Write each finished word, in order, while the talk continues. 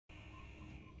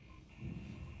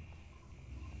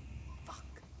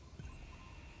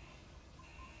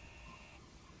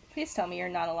Please tell me you're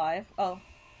not alive. Oh,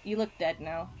 you look dead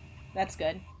now. That's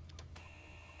good.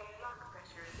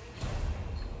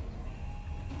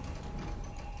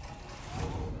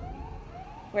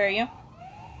 Where are you?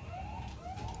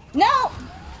 No!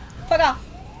 Fuck off!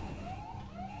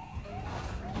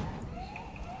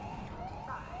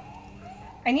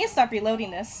 I need to stop reloading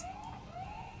this.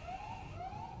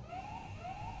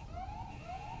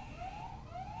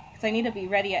 Because I need to be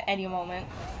ready at any moment.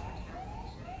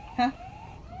 Huh?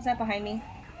 Is that behind me?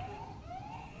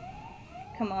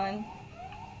 Come on.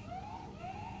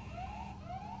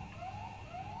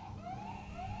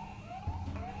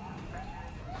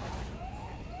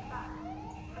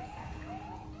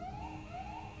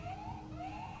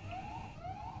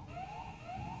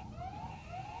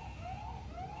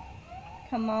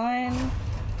 Come on.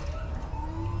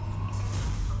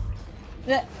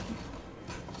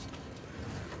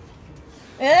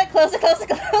 Close it, close it,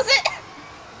 close it!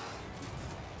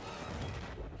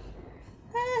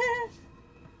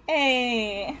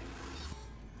 Hey.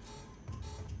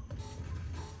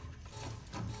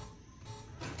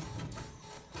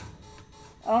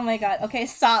 Oh my god. Okay,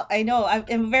 stop. I know.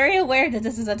 I'm very aware that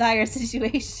this is a dire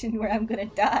situation where I'm gonna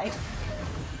die.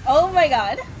 Oh my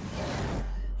god.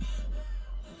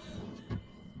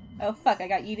 Oh fuck, I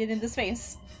got yeeted into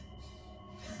space.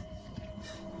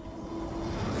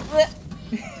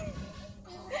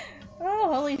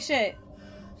 Oh, holy shit.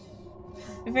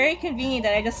 Very convenient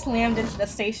that I just slammed into the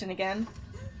station again.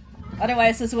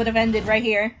 Otherwise, this would have ended right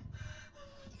here.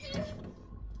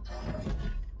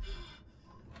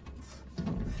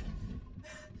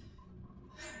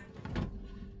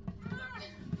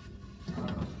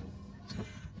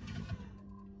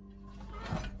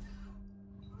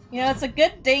 You know, it's a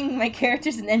good thing my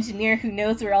character's an engineer who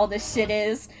knows where all this shit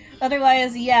is.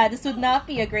 Otherwise, yeah, this would not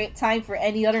be a great time for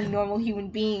any other normal human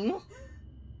being.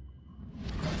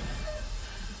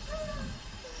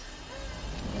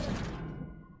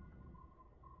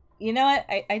 You know what?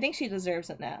 I think she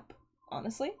deserves a nap.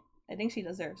 Honestly. I think she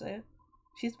deserves it.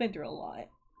 She's been through a lot.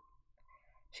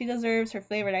 She deserves her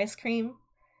flavored ice cream.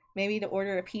 Maybe to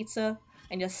order a pizza.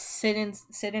 And just sit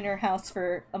in her house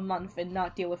for a month and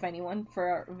not deal with anyone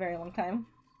for a very long time.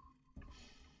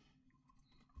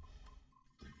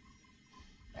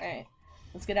 Alright.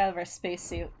 Let's get out of our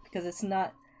spacesuit. Because it's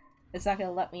not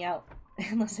gonna let me out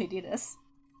unless I do this.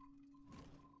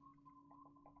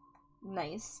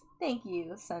 Nice. Thank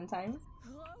you, Suntime.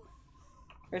 Hello?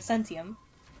 Or Sentium.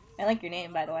 I like your name,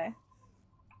 by the way.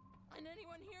 Can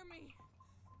anyone hear me?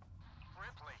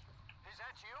 Ripley, is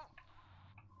that you?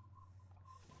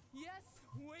 Yes,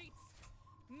 wait.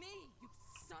 Me, you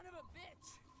son of a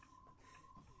bitch.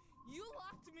 You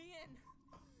locked me in.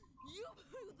 You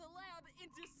blew the lab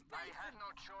into space. I had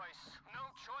no choice. No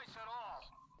choice at all.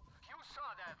 You saw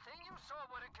that thing. You saw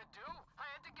what it could do. I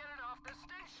had to get it off the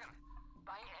station.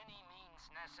 By any means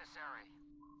necessary.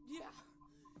 Yeah.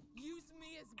 Use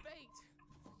me as bait.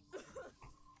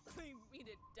 Leave me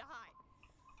to die.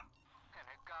 And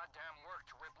it goddamn worked,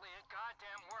 Ripley. It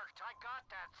goddamn worked. I got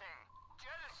that thing.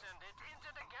 Jettisoned it into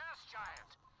the gas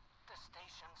giant. The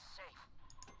station's safe.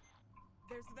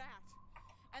 There's that.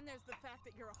 And there's the fact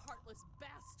that you're a heartless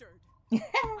bastard.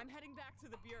 I'm heading back to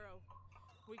the Bureau.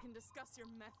 We can discuss your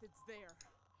methods there.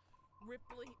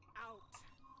 Ripley out.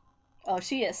 Oh,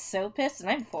 she is so pissed, and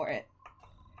I'm for it.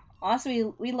 Honestly,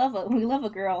 we love a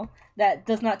girl that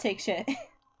does not take shit.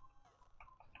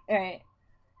 Alright.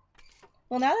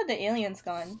 Well, now that the alien's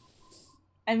gone,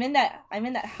 I'm in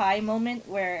that high moment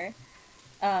where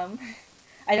I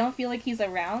don't feel like he's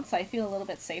around, so I feel a little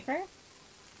bit safer.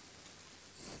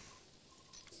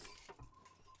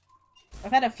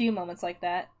 I've had a few moments like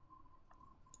that.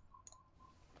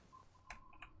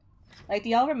 Like, do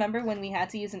y'all remember when we had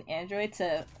to use an android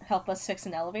to help us fix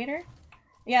an elevator?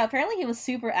 Yeah, apparently he was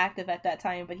super active at that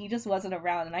time, but he just wasn't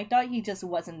around, and I thought he just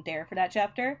wasn't there for that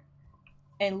chapter.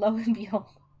 And lo and behold.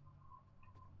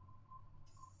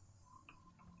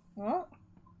 Well.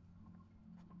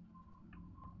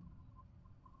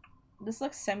 This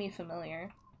looks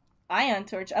semi-familiar. Ion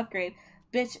torch upgrade.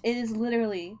 Bitch, it is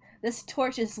literally... This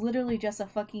torch is literally just a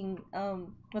fucking,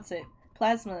 what's it?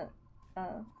 Plasma,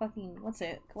 what's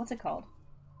it called?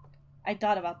 I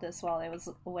thought about this while I was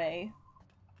away.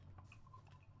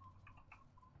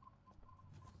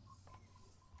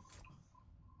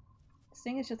 This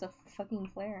thing is just a fucking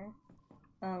flare.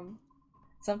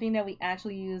 Something that we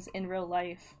actually use in real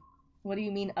life. What do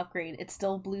you mean upgrade? It's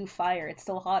still blue fire. It's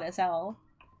still hot as hell.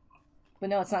 But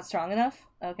no, it's not strong enough?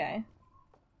 Okay.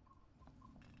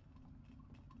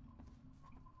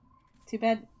 Too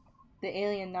bad the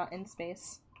alien not in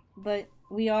space. But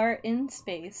we are in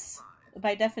space.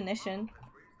 By definition.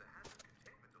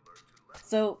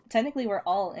 So technically we're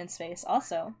all in space.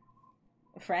 Also,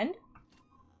 a friend?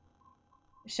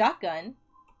 Shotgun?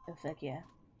 Oh, fuck yeah.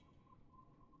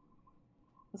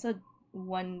 What's a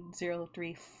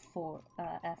 1034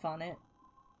 F on it?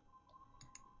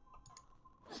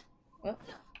 Oh,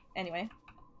 anyway.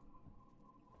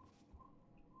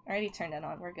 I already turned that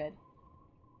on. We're good.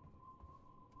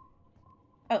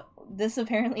 Oh, this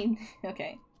apparently...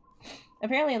 okay.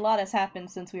 Apparently a lot has happened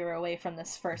since we were away from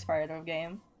this first part of the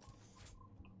game.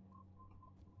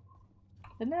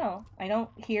 But no, I don't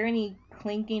hear any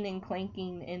clinking and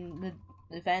clanking in the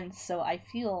events, so I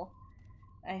feel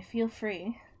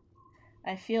free.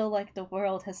 I feel like the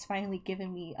world has finally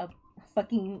given me a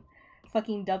fucking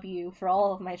W for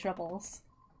all of my troubles.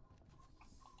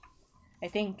 I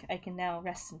think I can now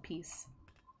rest in peace.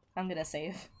 I'm gonna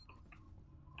save.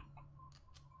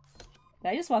 Did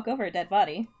I just walk over a dead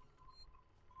body?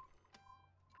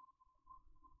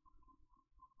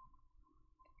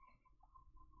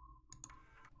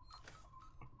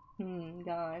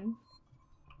 Gone.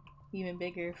 Even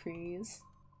bigger freeze.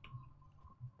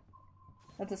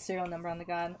 That's a serial number on the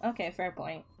god. Okay, fair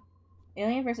point.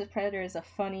 Alien vs. Predator is a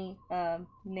funny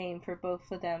name for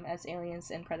both of them as aliens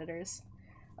and predators.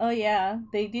 Oh yeah,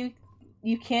 they do.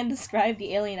 You can describe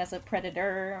the alien as a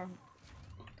predator.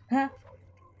 Huh?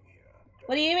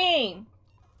 What do you mean?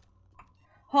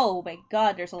 Oh my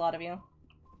god, there's a lot of you.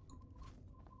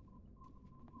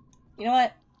 You know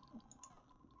what?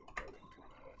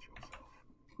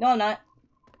 No, I'm not.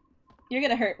 You're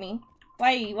gonna hurt me.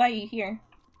 Why are you here?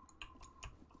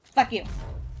 Fuck you.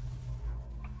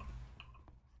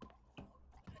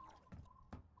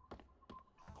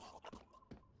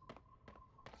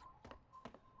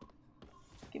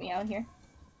 Get me out of here.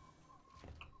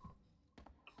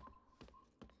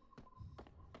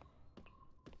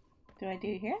 Do I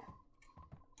do here?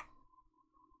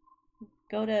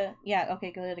 Go to... yeah,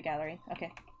 okay, go to the gallery.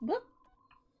 Okay. Boop.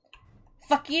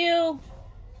 Fuck you!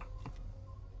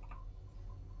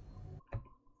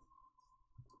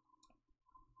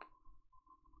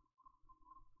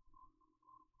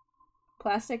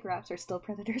 Plastic wraps are still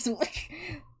predators.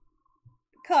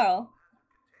 Carl.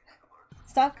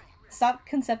 Stop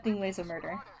concepting ways of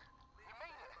murder.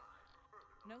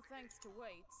 No thanks to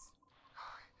weights.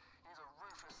 He's a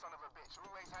ruthless son of a bitch,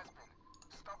 always has been.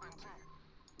 Stubborn too.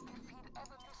 If he'd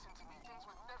ever listened to me, things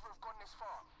would never have gone this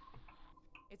far.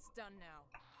 It's done now.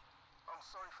 I'm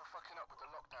sorry for fucking up with the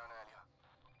lockdown earlier.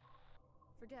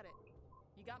 Forget it.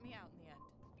 You got me out in the end.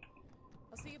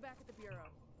 I'll see you back at the bureau.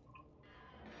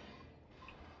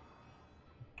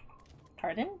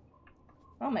 Pardon?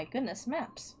 Oh my goodness,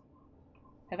 maps.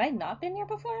 Have I not been here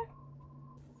before?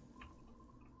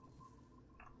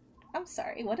 I'm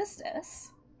sorry, what is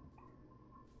this?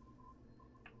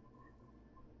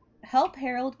 Help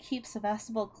Harold keep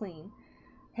Sevastopol clean.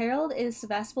 Harold is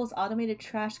Sevastopol's automated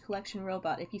trash collection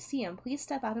robot. If you see him, please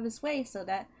step out of his way so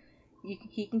that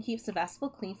he can keep Sevastopol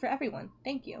clean for everyone.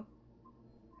 Thank you.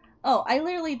 Oh, I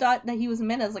literally thought that he was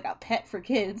meant as like a pet for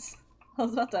kids. I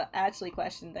was about to actually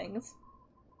question things.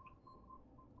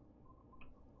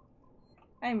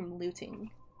 I'm looting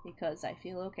because I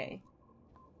feel okay.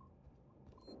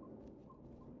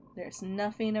 There's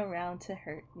nothing around to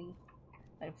hurt me.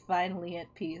 I'm finally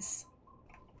at peace.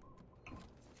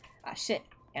 Ah shit,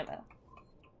 ammo.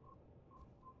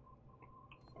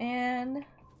 And...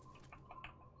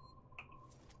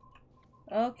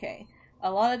 okay.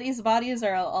 A lot of these bodies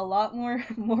are a lot more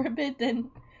morbid than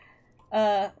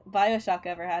Bioshock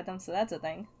ever had them, so that's a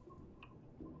thing.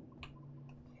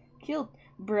 Killed.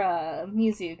 Bruh,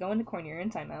 Mizu, go in the corner, you're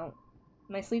in timeout.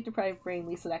 My sleep-deprived brain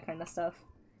leads to that kind of stuff.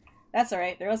 That's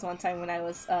alright, there was one time when I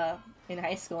was, in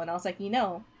high school, and I was like, you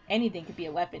know, anything could be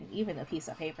a weapon, even a piece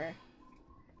of paper.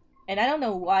 And I don't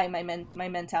know why my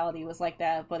mentality was like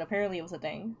that, but apparently it was a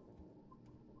thing.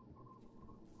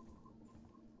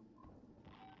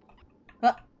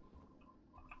 Huh.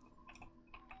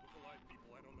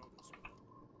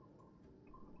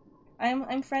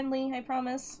 I'm friendly, I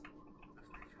promise.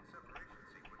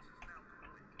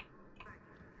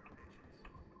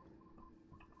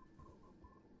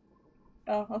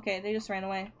 Oh, okay, they just ran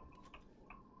away.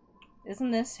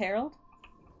 Isn't this Harold?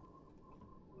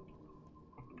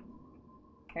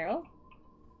 Harold?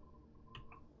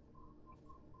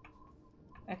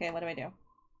 Okay, what do I do?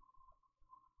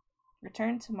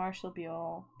 Return to Marshall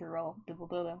Bureau.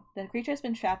 The creature has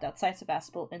been trapped outside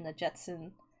Sevastopol in the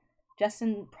Jetson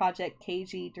Project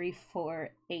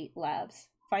KG-348 labs.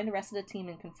 Find the rest of the team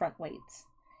and confront Waits.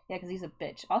 Yeah, because he's a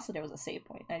bitch. Also, there was a save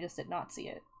point. I just did not see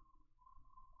it.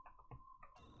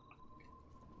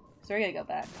 So we're gonna go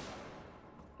back.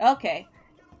 Okay.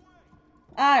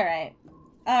 Alright.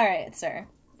 Alright, sir.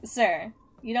 Sir,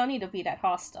 you don't need to be that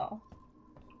hostile.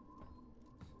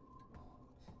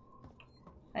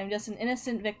 I'm just an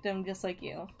innocent victim just like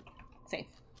you. Safe.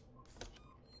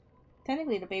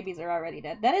 Technically, the babies are already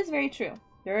dead. That is very true.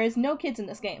 There is no kids in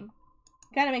this game.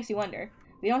 Kind of makes you wonder.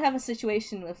 We don't have a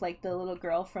situation with, like, the little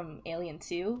girl from Alien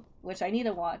 2, which I need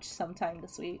to watch sometime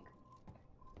this week.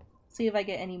 See if I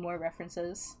get any more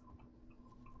references.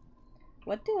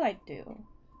 What do I do?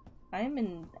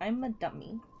 I'm a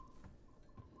dummy.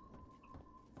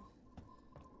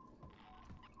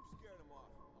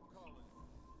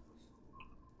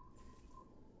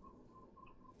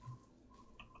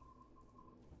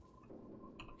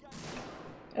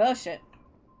 Oh shit.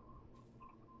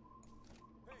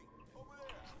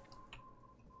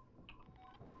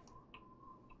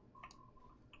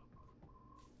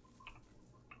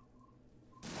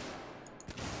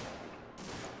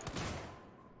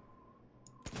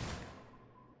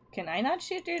 Can I not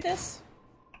shoot through this?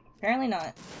 Apparently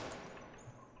not.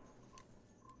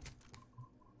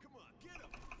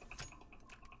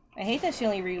 I hate that she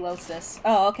only reloads this.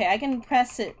 Oh, okay, I can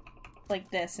press it like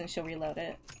this and she'll reload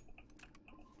it.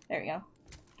 There we go.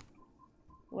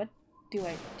 What do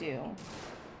I do?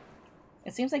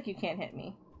 It seems like you can't hit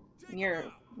me. You're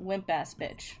a wimp-ass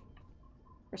bitch.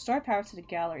 Restore power to the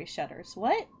gallery shutters.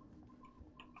 What?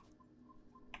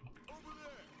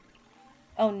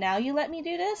 Oh, now you let me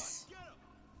do this?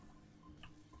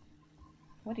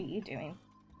 What are you doing?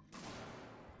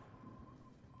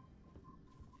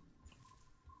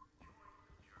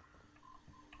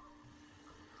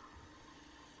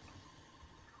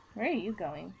 Where are you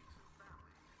going?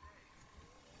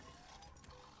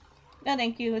 No,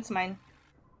 thank you. It's mine.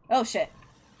 Oh, shit.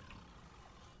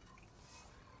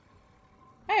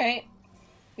 Alright.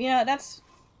 You know, that's...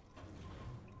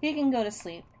 He can go to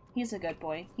sleep. He's a good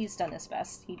boy. He's done his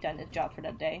best. He's done his job for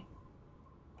the day.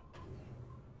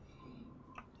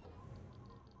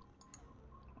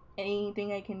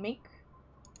 Anything I can make?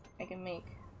 I can make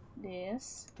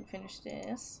this to finish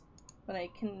this. But I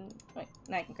can... Wait,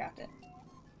 now I can craft it.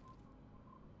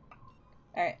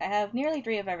 Alright, I have nearly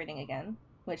 3 of everything again.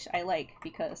 Which I like,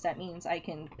 because that means I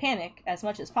can panic as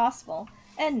much as possible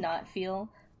and not feel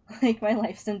like my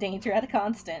life's in danger at a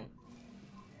constant.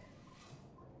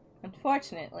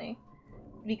 Unfortunately,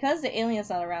 because the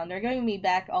alien's not around, they're giving me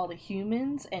back all the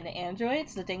humans and the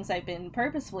androids, the things I've been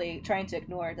purposefully trying to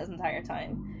ignore this entire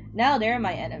time. Now they're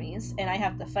my enemies, and I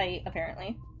have to fight,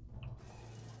 apparently.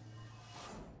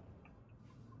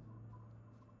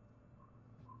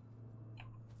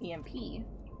 EMP.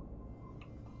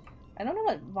 I don't know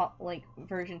what, like,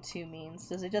 version 2 means.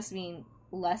 Does it just mean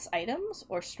less items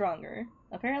or stronger?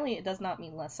 Apparently it does not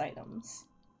mean less items.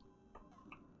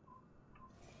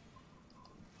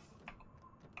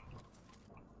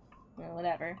 Well,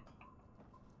 whatever.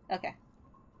 Okay.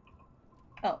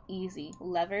 Oh, easy.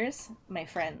 Levers, my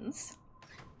friends.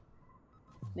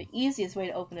 The easiest way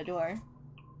to open a door.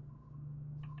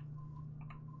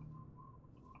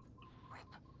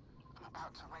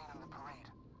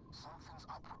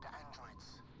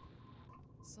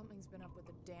 Something's been up with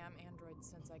the damn androids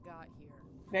since I got here.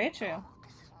 Very true.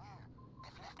 This is new.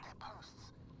 They've left their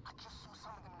posts. I just saw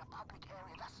some of them in a public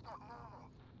area. That's not normal.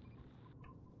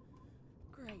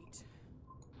 Great.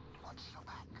 Watch your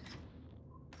back.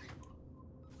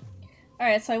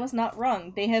 Alright, so I was not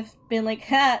wrong. They have been like,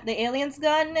 ha, the alien's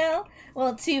gone now?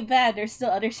 Well, too bad. There's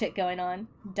still other shit going on.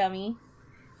 Dummy.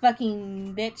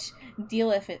 Fucking bitch. Deal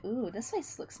with it. Ooh, this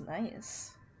place looks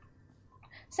nice.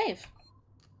 Save.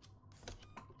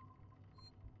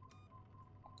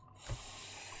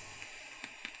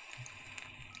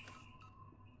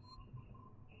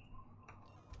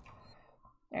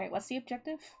 Alright, what's the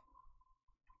objective?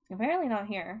 Apparently not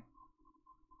here.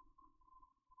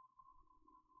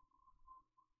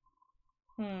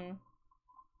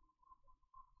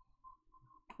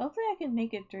 Hopefully I can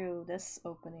make it through this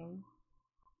opening.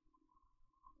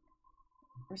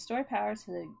 Restore power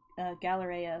to the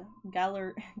Galleria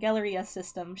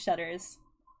system shutters.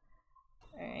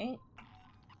 Alright.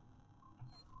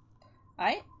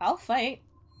 I'll fight.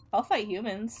 I'll fight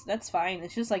humans. That's fine.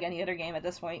 It's just like any other game at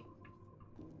this point.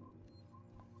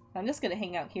 I'm just gonna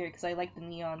hang out here because I like the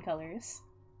neon colors.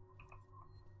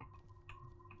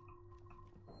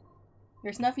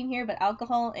 There's nothing here but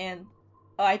alcohol and...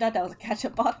 Oh, I thought that was a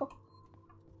ketchup bottle.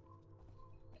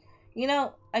 You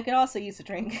know, I could also use a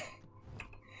drink.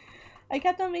 I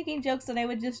kept on making jokes that I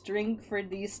would just drink for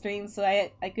these streams so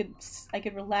I could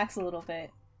relax a little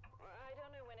bit. I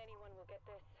don't know when anyone will get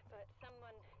this, but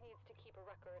someone needs to keep a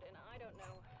record, and I don't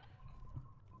know.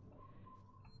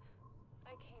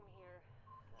 I came here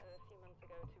a few months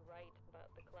ago to write about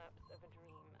the collapse of a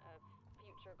dream.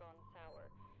 culture gone sour.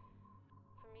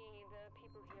 For me, the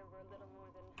people here were a little more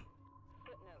than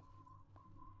footnotes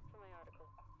for my article.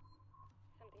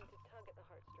 Something to tug at the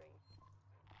heartstrings.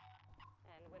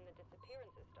 And when the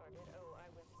disappearances started, oh, I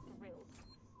was thrilled.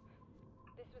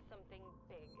 This was something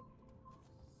big.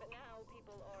 But now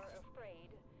people are afraid,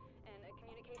 and a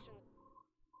communication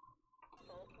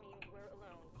fault means we're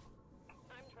alone.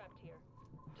 I'm trapped here,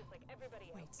 just like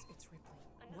everybody else. Wait, it's Ripley.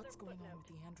 Another What's going on footnote. with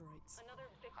the androids? Another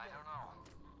victim. I don't know.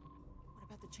 What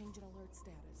about the change in alert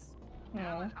status?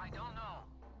 Damn it, I don't know.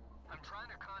 I'm trying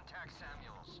to contact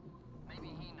Samuels. Maybe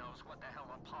he knows what the hell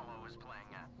Apollo is playing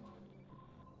at.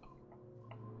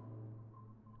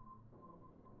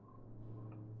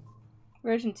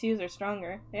 Version 2s are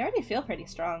stronger. They already feel pretty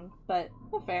strong, but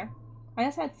not fair. I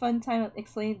just had fun time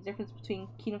explaining the difference between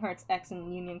Kingdom Hearts X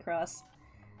and Union Cross.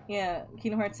 Yeah,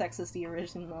 Kingdom Hearts X is the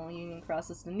original, Union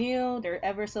Cross is the new. They're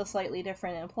ever so slightly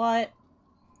different in plot,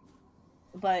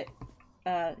 but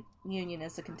Union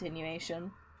is a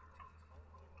continuation.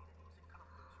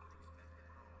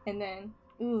 And then,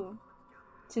 ooh,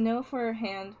 to know for a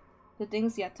hand the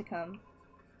things yet to come.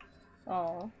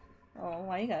 Oh,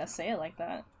 why you gotta say it like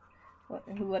that?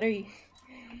 What are you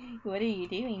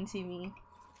doing to me?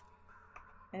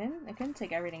 I couldn't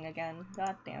take everything again.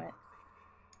 God damn it.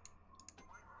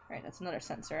 Alright, that's another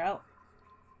sensor out.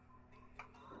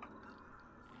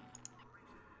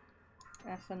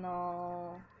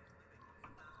 Ethanol.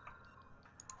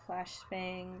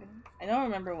 Flashbang. I don't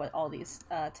remember what all these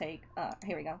take.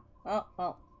 Here we go. Oh,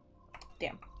 well.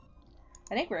 Damn.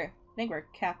 I think we're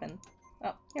capping.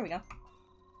 Oh, here we go.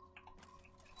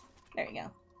 There we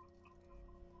go.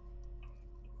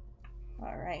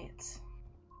 Alright.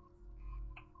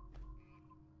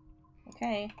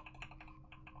 Okay.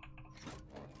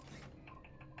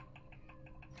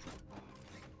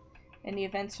 And the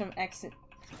events from X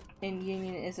in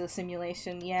Union is a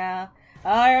simulation. Yeah. Oh,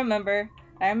 I remember.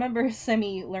 I remember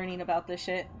Semi learning about this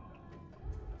shit.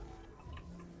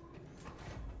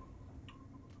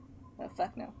 Oh,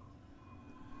 fuck no.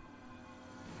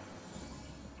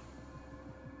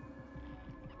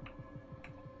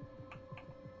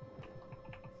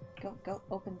 Go,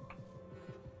 open.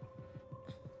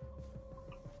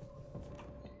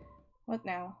 What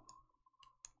now?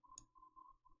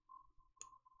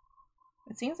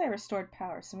 It seems I restored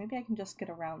power, so maybe I can just get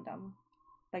around them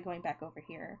by going back over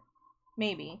here.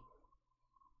 Maybe.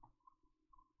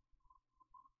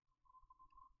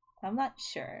 I'm not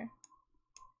sure.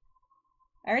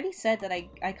 I already said that I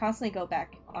constantly go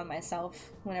back on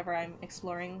myself whenever I'm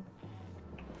exploring.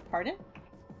 Pardon?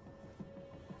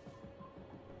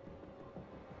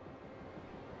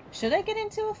 Should I get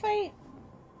into a fight?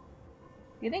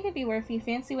 Do you think it'd be worth me?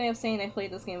 Fancy way of saying I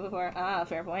played this game before. Ah,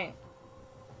 fair point.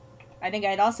 I think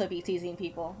I'd also be teasing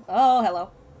people. Oh,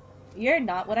 hello. You're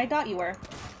not what I thought you were.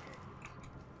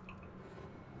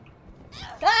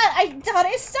 Ah! I thought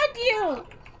I stunned you!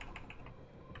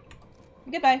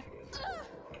 Goodbye.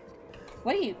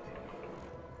 What are you?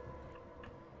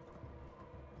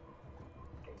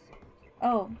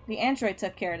 Oh, the android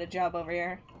took care of the job over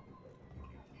here.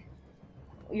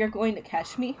 You're going to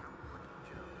catch me?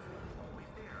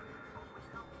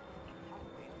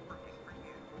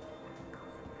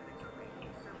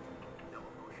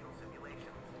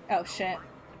 Oh shit.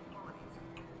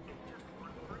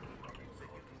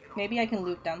 Maybe I can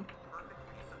loop them.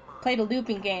 Played a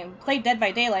looping game. Played Dead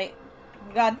by Daylight.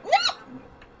 Oh god. No!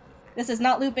 This is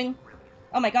not looping.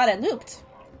 Oh my god, I looped.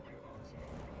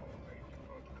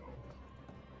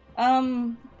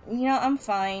 You know, I'm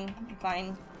fine. I'm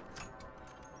fine.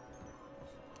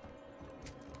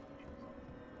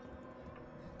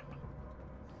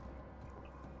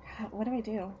 What do I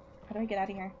do? How do I get out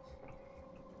of here?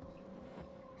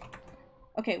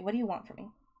 Okay, what do you want from me?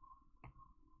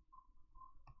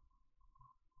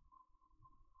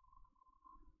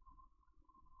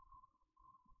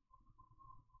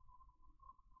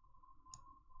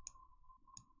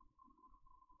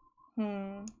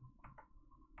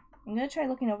 I'm gonna try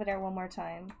looking over there one more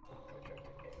time.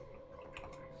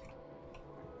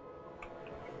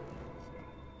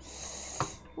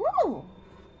 Woo!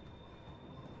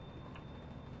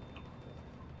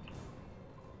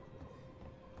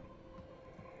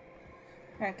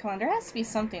 Alright, come on, there has to be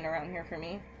something around here for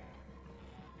me.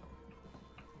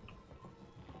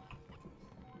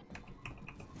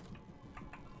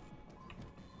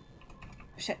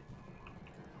 Shit.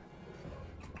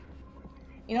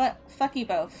 You know what? Fuck you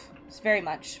both. It's very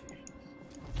much.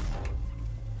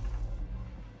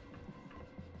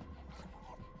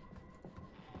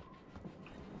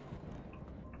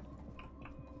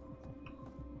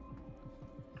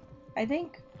 I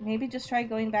think maybe just try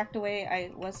going back the way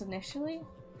I was initially?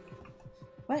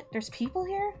 What? There's people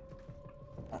here?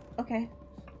 Okay.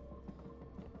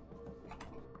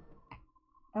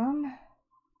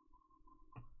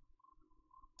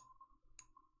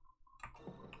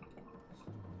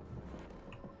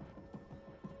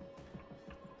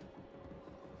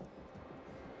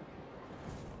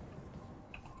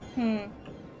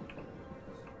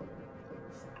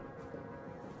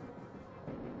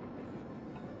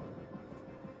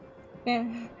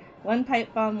 Yeah. One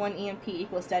pipe bomb, one EMP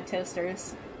equals dead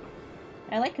toasters.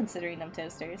 I like considering them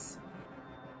toasters.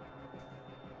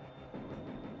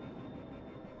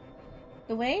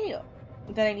 The way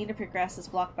that I need to progress is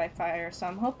blocked by fire, so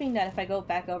I'm hoping that if I go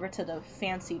back over to the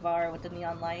fancy bar with the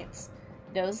neon lights,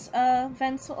 those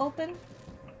vents will open.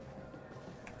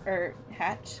 Or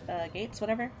hatch, gates,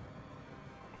 whatever.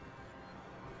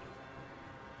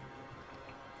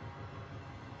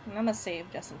 And I'm gonna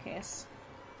save just in case.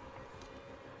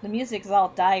 The music's all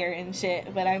dire and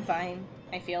shit, but I'm fine.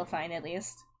 I feel fine at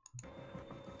least.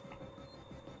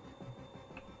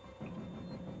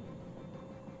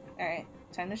 Alright,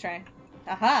 time to try.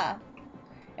 Aha!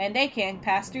 And they can't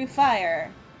pass through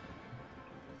fire!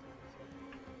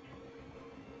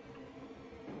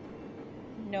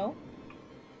 No?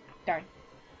 Darn.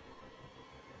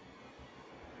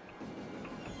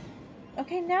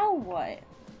 Okay, now what?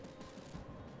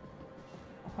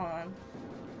 Hold on.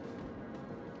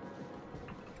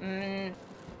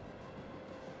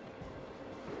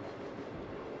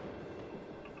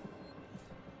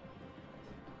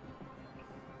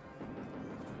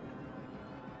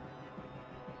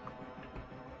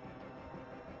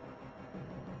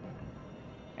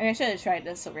 I should have tried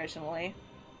this originally.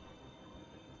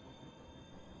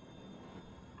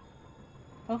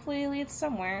 Hopefully it leads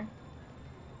somewhere.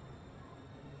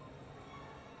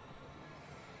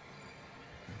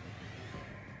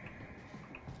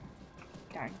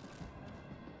 Darn.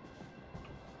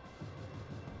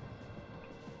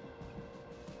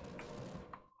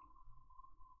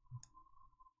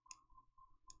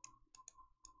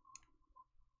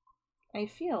 I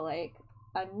feel like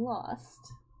I'm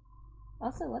lost.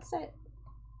 Also, what's that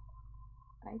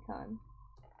icon?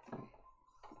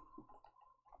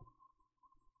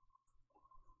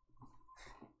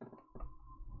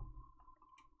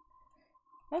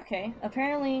 Okay,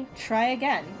 apparently try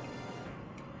again.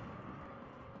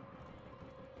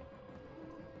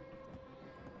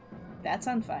 That's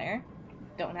on fire.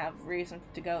 Don't have reason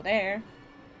to go there.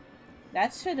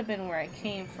 That should have been where I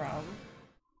came from.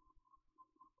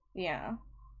 Yeah.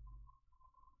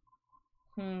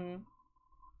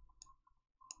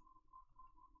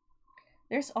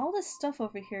 There's all this stuff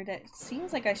over here that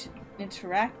seems like I should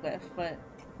interact with, but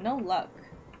no luck.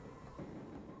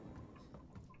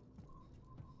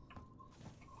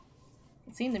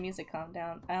 I've seen the music calm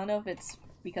down. I don't know if it's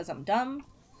because I'm dumb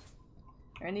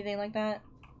or anything like that.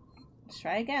 Let's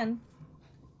try again.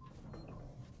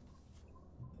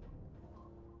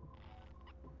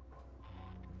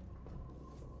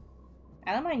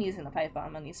 I don't mind using the pipe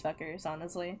bomb on these fuckers,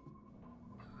 honestly.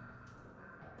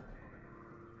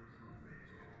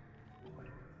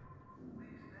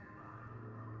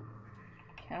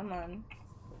 Come on.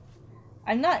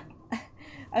 I'm not...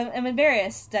 I'm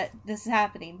embarrassed that this is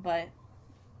happening, but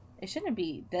it shouldn't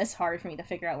be this hard for me to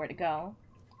figure out where to go.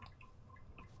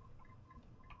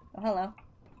 Oh, hello.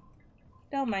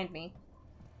 Don't mind me.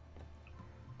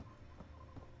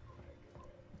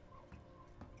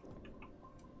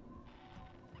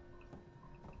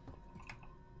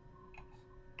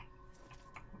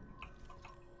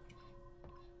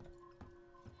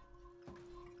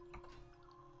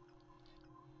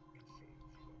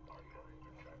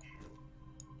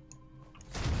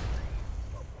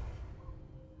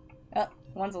 Oh,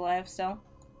 one's alive still.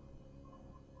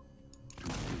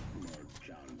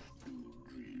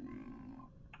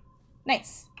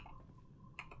 Nice.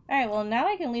 Alright, well now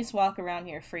I can at least walk around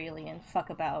here freely and fuck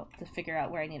about to figure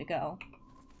out where I need to go.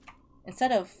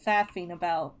 Instead of faffing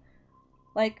about,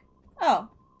 like, oh,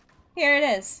 here it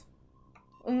is.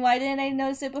 Why didn't I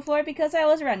notice it before? Because I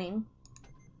was running.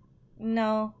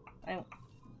 No, I...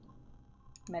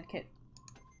 Medkit.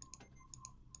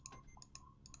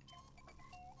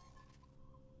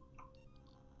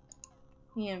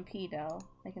 EMP though.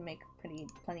 I can make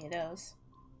plenty of those.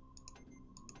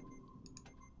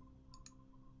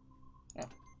 Oh.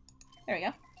 There we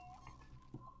go.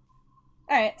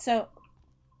 Alright, so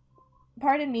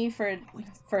pardon me for that.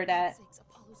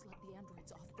 Apollo's let the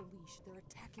androids off the leash. They're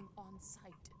attacking on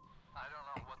sight. I don't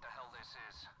know what the hell this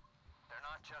is. They're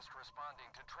not just responding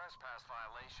to trespass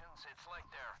violations, it's like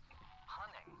they're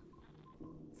hunting.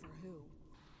 For who?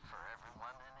 For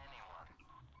everyone and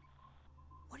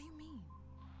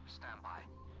Stand by.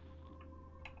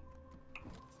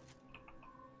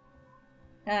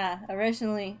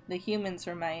 Originally, the humans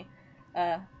were my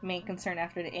main concern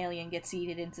after the alien gets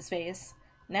yeeted into space.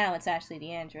 Now it's actually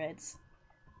the androids.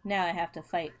 Now I have to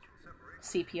fight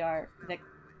CPR, the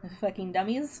fucking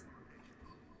dummies.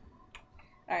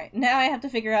 Alright, now I have to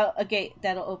figure out a gate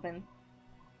that'll open.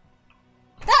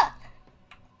 Ah!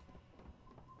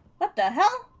 What the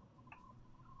hell?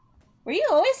 Were you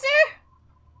always there?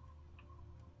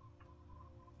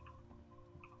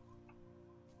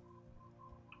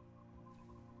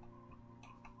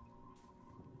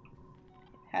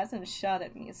 Hasn't shot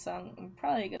at me, so I'm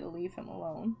probably gonna leave him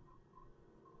alone.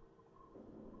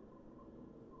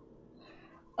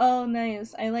 Oh,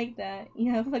 nice. I like that.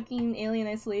 You have fucking alien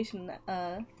isolation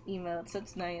emotes.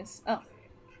 That's nice. Oh.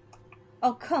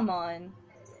 Oh, come on.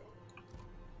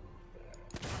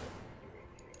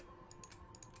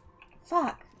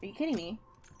 Fuck. Are you kidding me?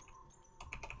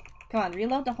 Come on,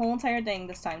 reload the whole entire thing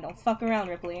this time. Don't fuck around,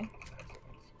 Ripley.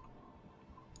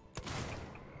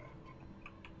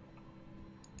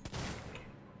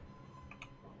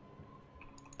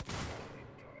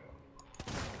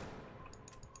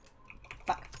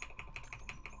 Fuck.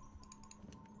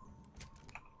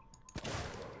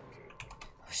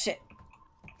 Oh, shit.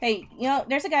 Hey, you know,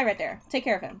 there's a guy right there. Take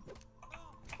care of him.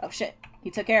 Oh, shit.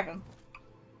 He took care of him.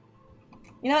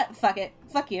 You know what? Fuck it.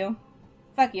 Fuck you.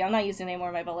 Fuck you. I'm not using any more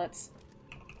of my bullets.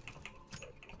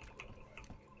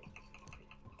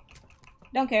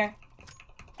 Don't care.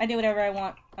 I do whatever I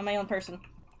want. I'm my own person.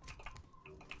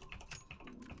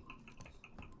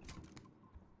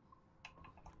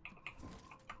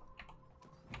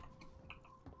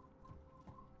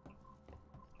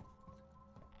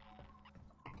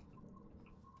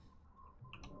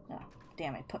 Oh,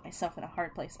 damn, I put myself in a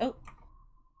hard place. Oh!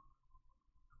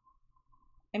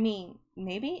 I mean,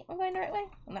 maybe I'm going the right way?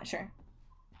 I'm not sure.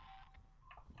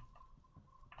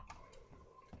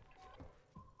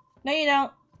 No, you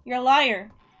don't. You're a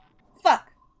liar. Fuck.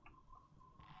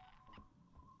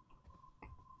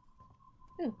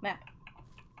 Ooh, map.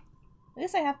 At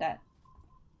least I have that.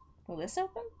 Will this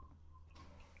open?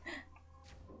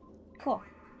 Cool.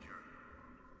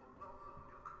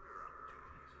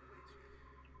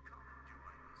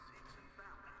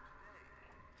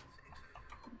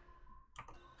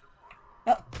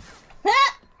 Oh.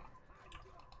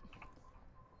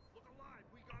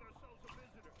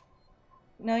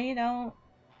 No, you don't.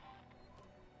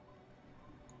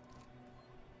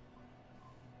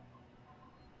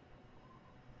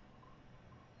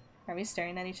 Are we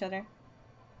staring at each other?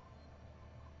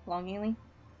 Longingly?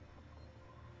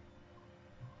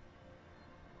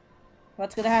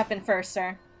 What's gonna happen first,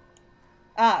 sir?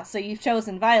 Ah, so you've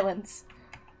chosen violence.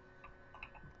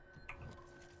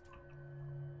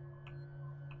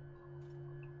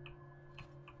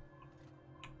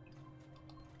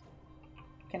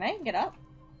 Can I get up?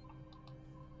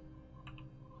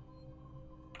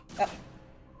 Oh.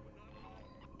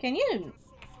 Can you?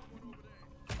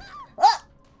 Ah!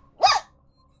 What?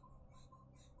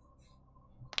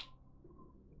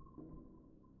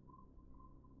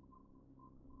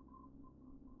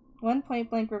 One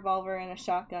point-blank revolver and a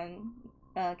shotgun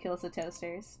kills the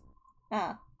toasters.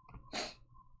 Ah.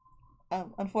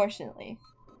 Unfortunately.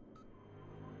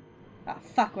 Ah,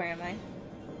 fuck, where am I?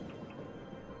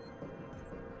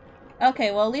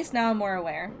 Okay, well at least now I'm more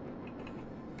aware.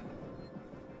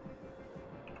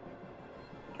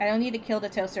 I don't need to kill the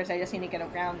toasters, I just need to get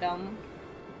around them.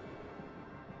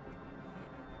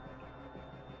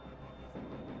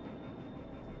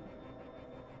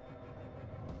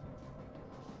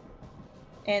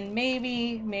 And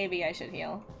maybe I should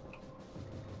heal.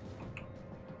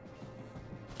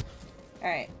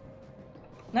 Alright.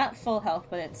 Not full health,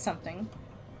 but it's something.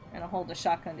 And I'll hold the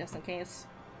shotgun just in case.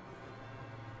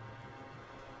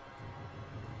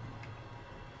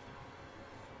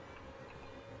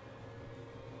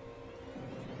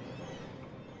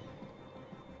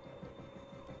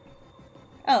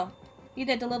 Oh, you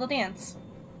did the little dance.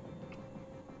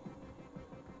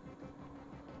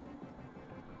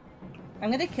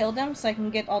 I'm gonna kill them so I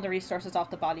can get all the resources off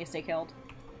the bodies they killed.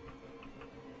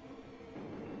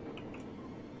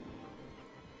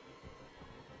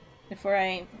 Before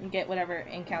I get whatever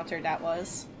encounter that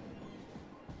was.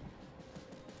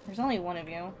 There's only one of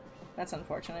you. That's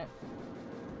unfortunate.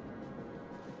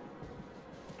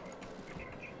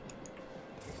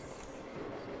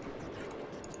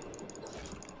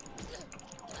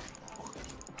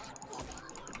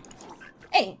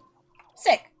 Hey!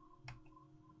 Sick!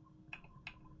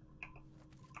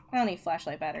 I don't need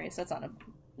flashlight batteries, that's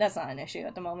not an issue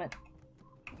at the moment.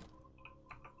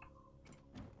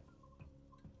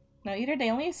 No, either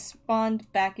they only spawned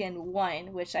back in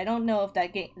one, which I don't know if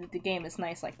that the game is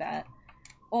nice like that,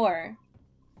 or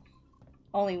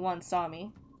only one saw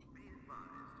me.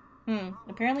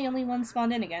 Apparently only one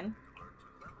spawned in again.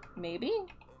 Maybe?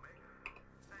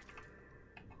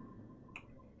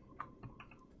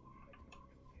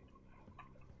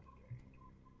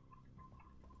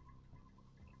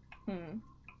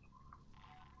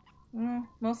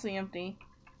 Mostly empty.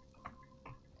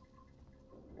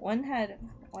 One had...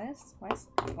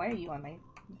 Why are you on my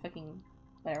fucking...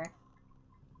 whatever.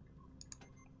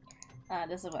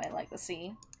 This is what I like to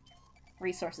see.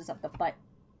 Resources up the butt.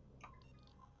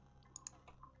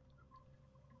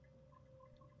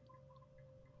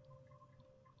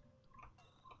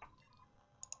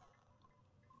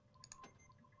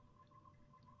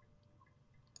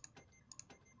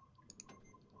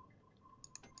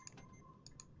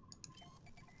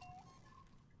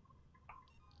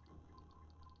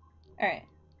 Alright.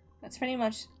 That's pretty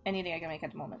much anything I can make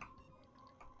at the moment.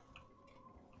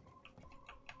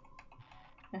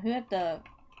 Now, who had the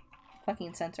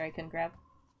fucking sensor I couldn't grab?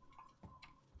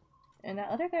 And that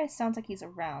other guy sounds like he's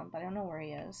around, but I don't know where he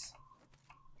is.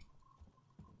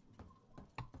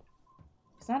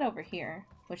 He's not over here,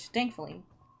 which thankfully.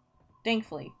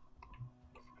 Wait,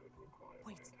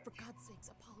 for God's sakes,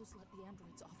 Apollo's let the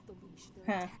androids off the leash.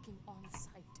 They're attacking on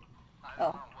sight. I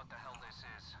don't know what the hell this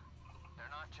is. They're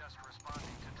not just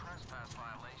responding to trespass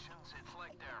violations, it's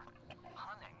like they're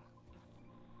hunting.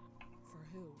 For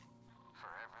who?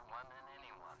 For everyone and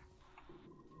anyone.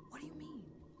 What do you mean?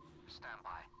 Stand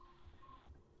by.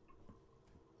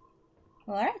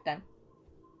 Well, alright then.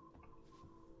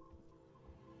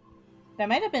 That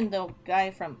might have been the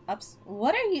guy from ups.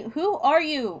 What are you? Who are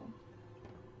you?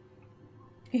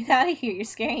 Get out of here, you're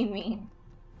scaring me.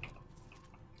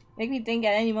 Make me think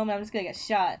at any moment I'm just gonna get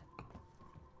shot.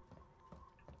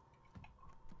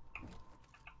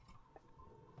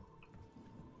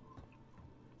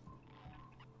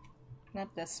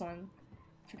 Not this one.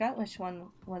 Forgot which one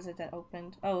was it that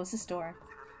opened. Oh, it was this door.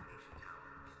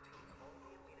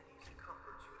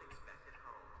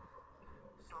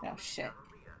 Oh shit.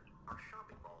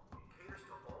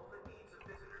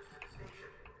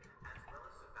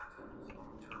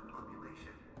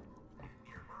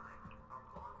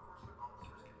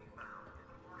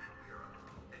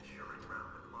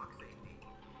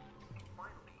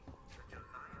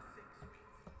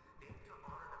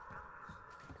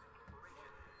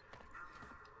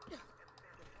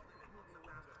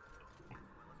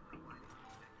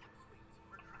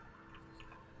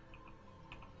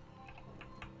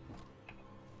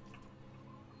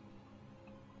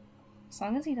 As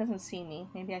long as he doesn't see me,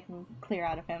 maybe I can clear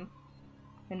out of him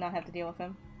and not have to deal with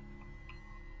him.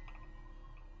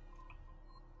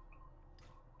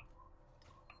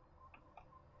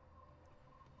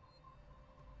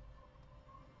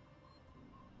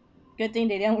 Good thing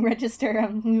they don't register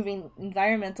moving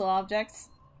environmental objects.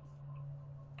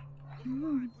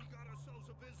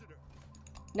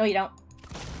 No, you don't.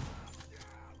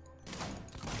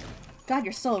 God,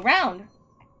 you're still around.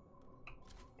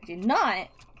 You're not.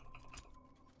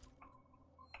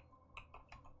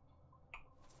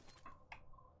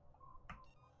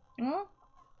 Well,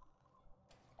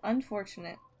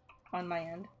 unfortunate on my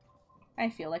end. I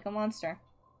feel like a monster.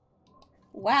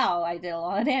 Wow, I did a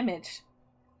lot of damage.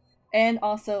 And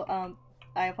also,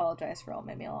 I apologize for all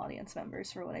my male audience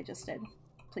members for what I just did.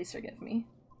 Please forgive me.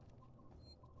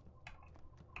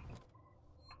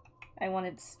 I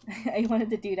wanted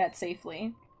to do that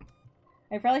safely.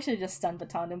 I probably should have just stun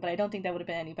batoned him, but I don't think that would have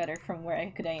been any better from where I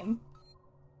could aim.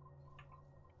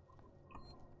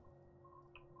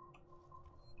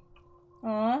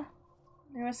 Aw,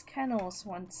 there was kennels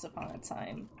once upon a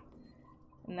time.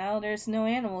 Now there's no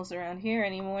animals around here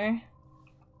anymore.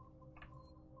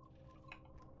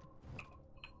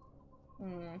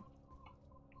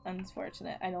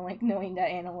 Unfortunate. I don't like knowing that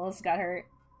animals got hurt.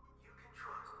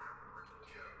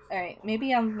 Alright,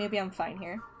 maybe I'm fine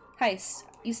here. Heist,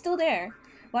 you still there?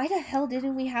 Why the hell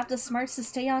didn't we have the smarts to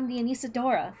stay on the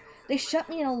Anisadora? They shut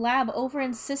me in a lab over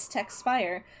in Systech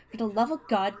Spire. For the love of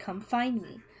God, come find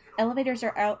me. Elevators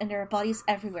are out and there are bodies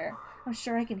everywhere. I'm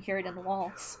sure I can hear it in the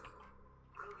walls.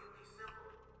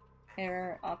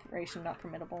 Error, operation not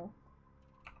permittable.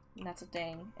 And that's a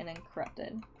thing, and then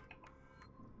corrupted.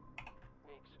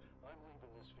 Meeks, I'm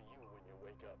leaving this for you when you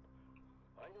wake up.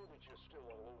 I know that you're still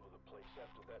all over the place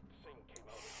after that thing came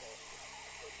out of Boston,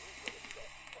 but you better stop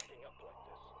fucking up like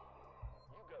this.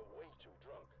 You got way too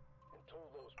drunk and told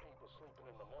those people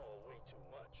sleeping in the mall way too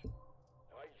much.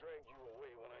 I dragged you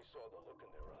away when I saw the look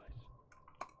in their eyes.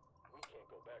 We can't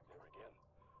go back there again.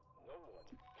 no one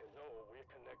can know we're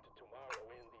connected to Morrow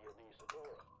and the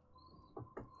Anisadora.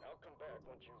 I'll come back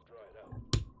once you've dried out.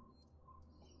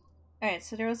 Alright,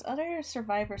 so there was other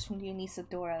survivors from the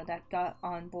Anisadora that got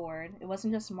on board. It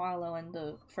wasn't just Marlowe and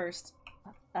the first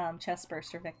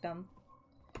chestburster victim.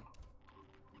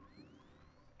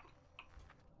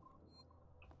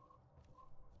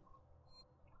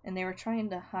 And they were trying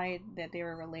to hide that they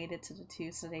were related to the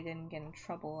two so they didn't get in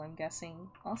trouble, I'm guessing.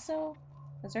 Also,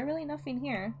 is there really nothing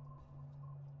here?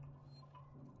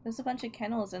 There's a bunch of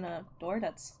kennels and a door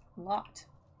that's locked.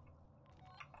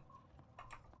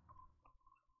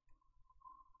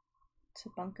 To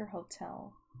Bunker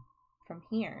Hotel. From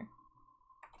here.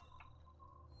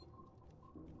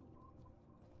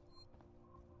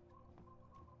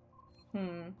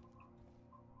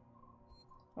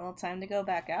 Well, time to go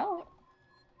back out.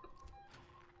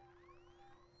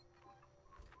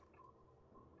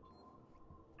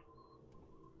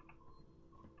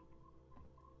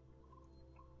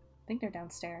 I think they're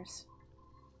downstairs.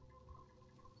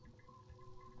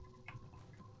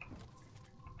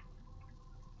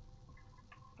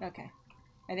 Okay.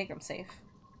 I think I'm safe.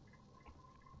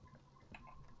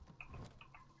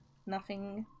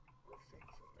 Nothing.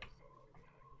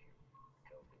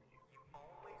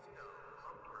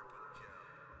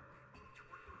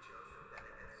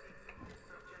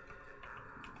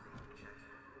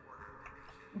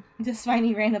 Just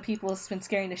finding random people has been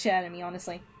scaring the shit out of me,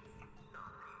 honestly.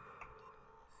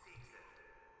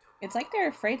 It's like they're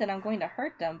afraid that I'm going to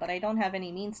hurt them, but I don't have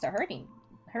any means to hurting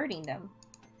them.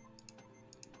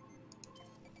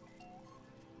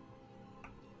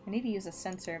 I need to use a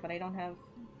sensor, but I don't have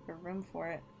the room for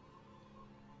it.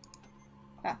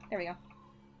 Ah, there we go.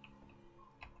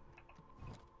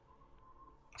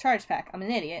 Charge pack. I'm an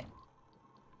idiot.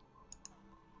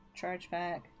 Charge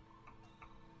pack.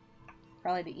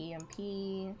 Probably the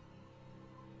EMP.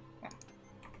 Yeah.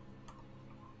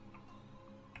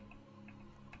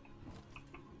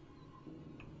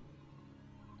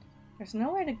 There's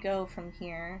nowhere to go from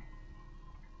here.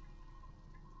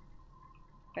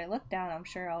 If I look down, I'm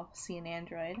sure I'll see an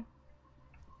android.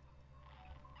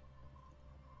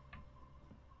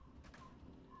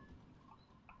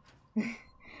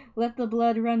 Let the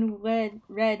blood run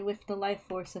red with the life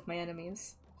force of my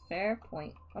enemies. Fair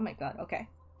point. Oh my god, okay.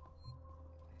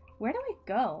 Where do I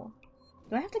go?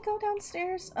 Do I have to go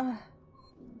downstairs? Ugh.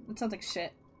 That sounds like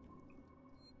shit.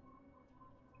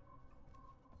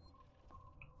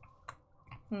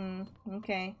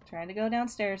 Okay. Trying to go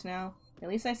downstairs now. At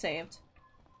least I saved.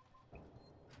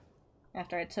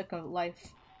 After I took a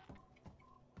life.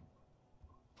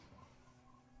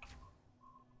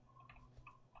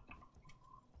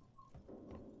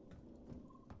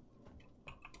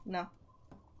 No.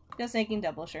 Just making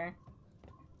double sure.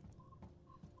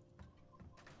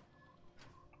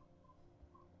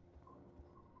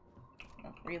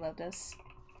 Oh, reload this.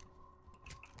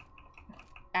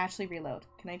 Actually reload.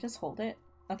 Can I just hold it?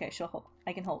 Okay, she'll hold.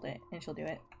 I can hold it, and she'll do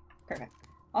it. Perfect.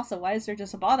 Also, why is there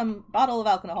just a bottle of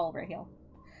alcohol right here?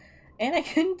 And I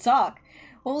couldn't talk.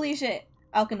 Holy shit.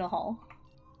 Alcohol.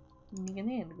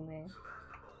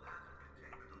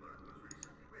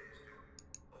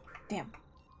 Damn.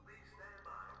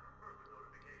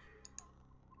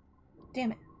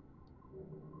 Damn it.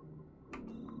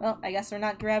 Well, I guess we're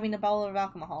not grabbing a bottle of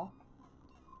alcohol.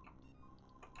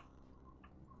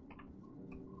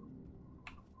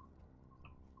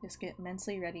 Just get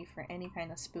mentally ready for any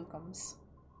kind of spookums.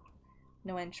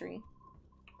 No entry.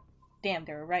 Damn,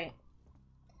 they were right.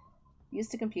 Use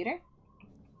the computer?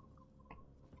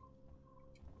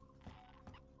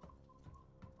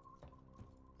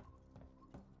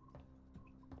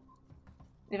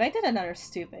 If I did another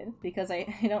stupid, because I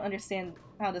don't understand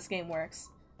how this game works,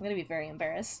 I'm gonna be very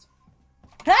embarrassed.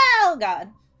 Oh god!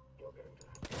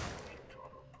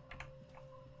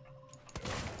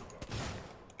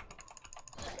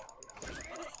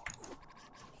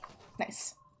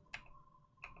 Nice.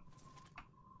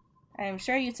 I am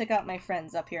sure you took out my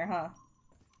friends up here, huh?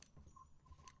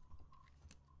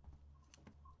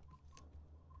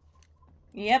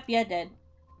 Yep, you did.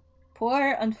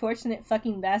 Poor, unfortunate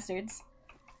fucking bastards.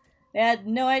 They had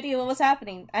no idea what was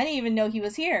happening. I didn't even know he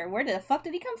was here. Where the fuck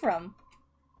did he come from?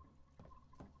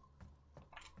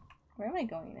 Where am I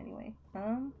going anyway?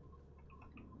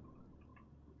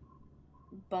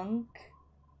 Bunk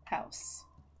house.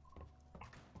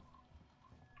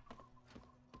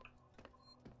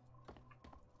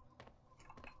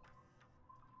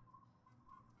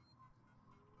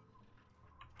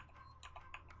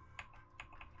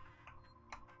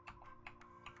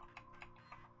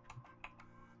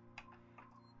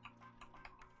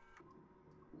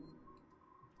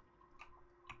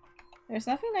 There's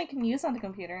nothing I can use on the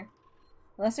computer.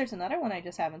 Unless there's another one I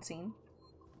just haven't seen.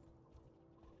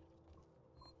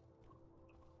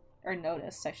 Or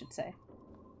noticed, I should say.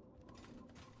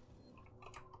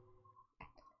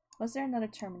 Was there another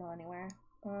terminal anywhere?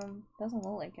 Doesn't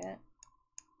look like it.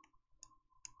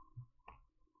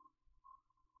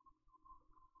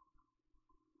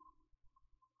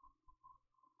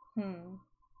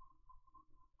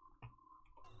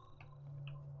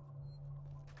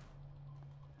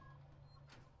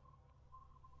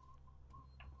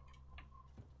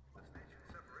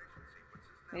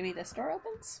 Maybe this door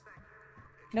opens?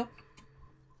 Nope.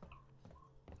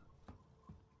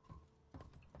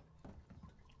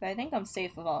 But I think I'm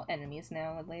safe with all enemies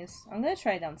now, at least. I'm gonna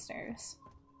try downstairs.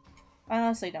 I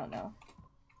honestly don't know.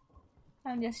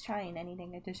 I'm just trying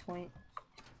anything at this point.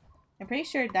 I'm pretty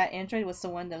sure that android was the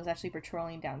one that was actually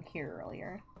patrolling down here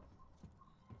earlier.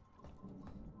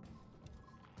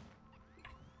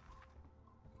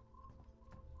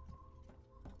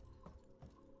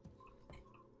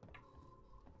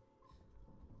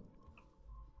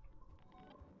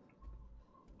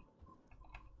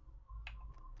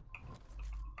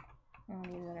 I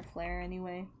don't need another flare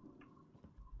anyway.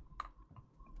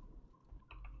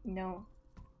 No.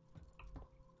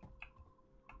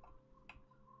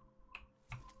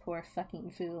 Poor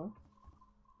fucking fool.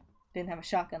 Didn't have a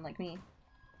shotgun like me.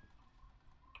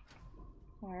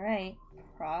 Alright.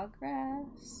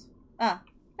 Progress.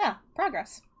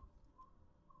 Progress.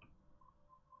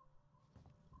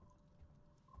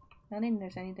 I don't think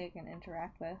there's anything I can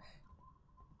interact with.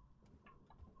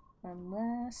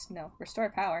 Unless... no. Restore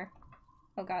power.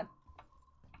 Oh god.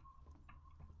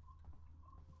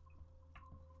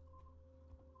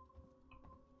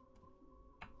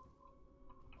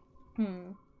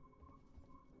 I'm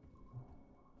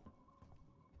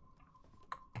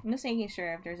just making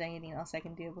sure if there's anything else I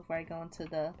can do before I go into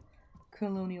the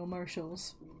colonial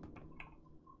marshals.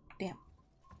 Damn.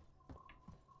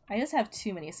 I just have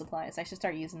too many supplies. I should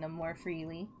start using them more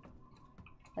freely.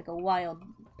 Like a wild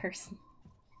person.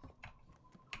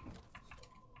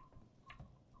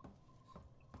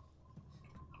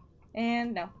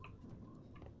 And no.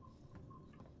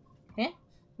 Eh?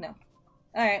 No.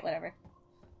 Alright, whatever.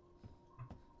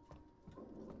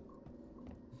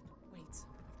 Wait,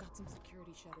 I've got some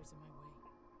security shutters in my way.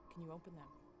 Can you open them?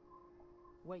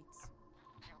 Wait.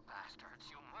 You bastards,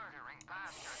 you murdering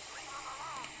bastards! Leave them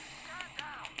alone! Stand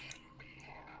down!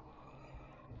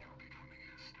 You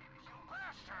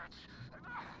bastards!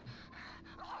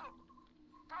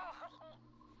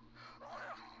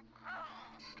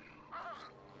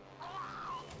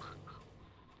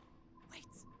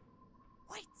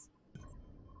 Wait!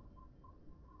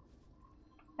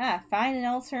 Ah, find an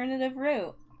alternative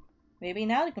route. Maybe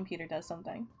now the computer does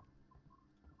something.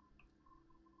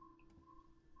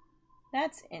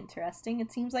 That's interesting.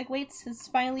 It seems like Waits has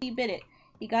finally bit it.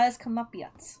 He got his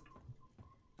comeuppance.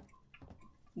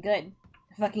 Good.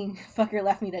 The fucking fucker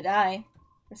left me to die.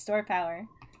 Restore power.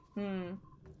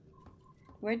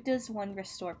 Where does one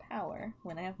restore power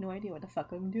when I have no idea what the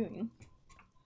fuck I'm doing?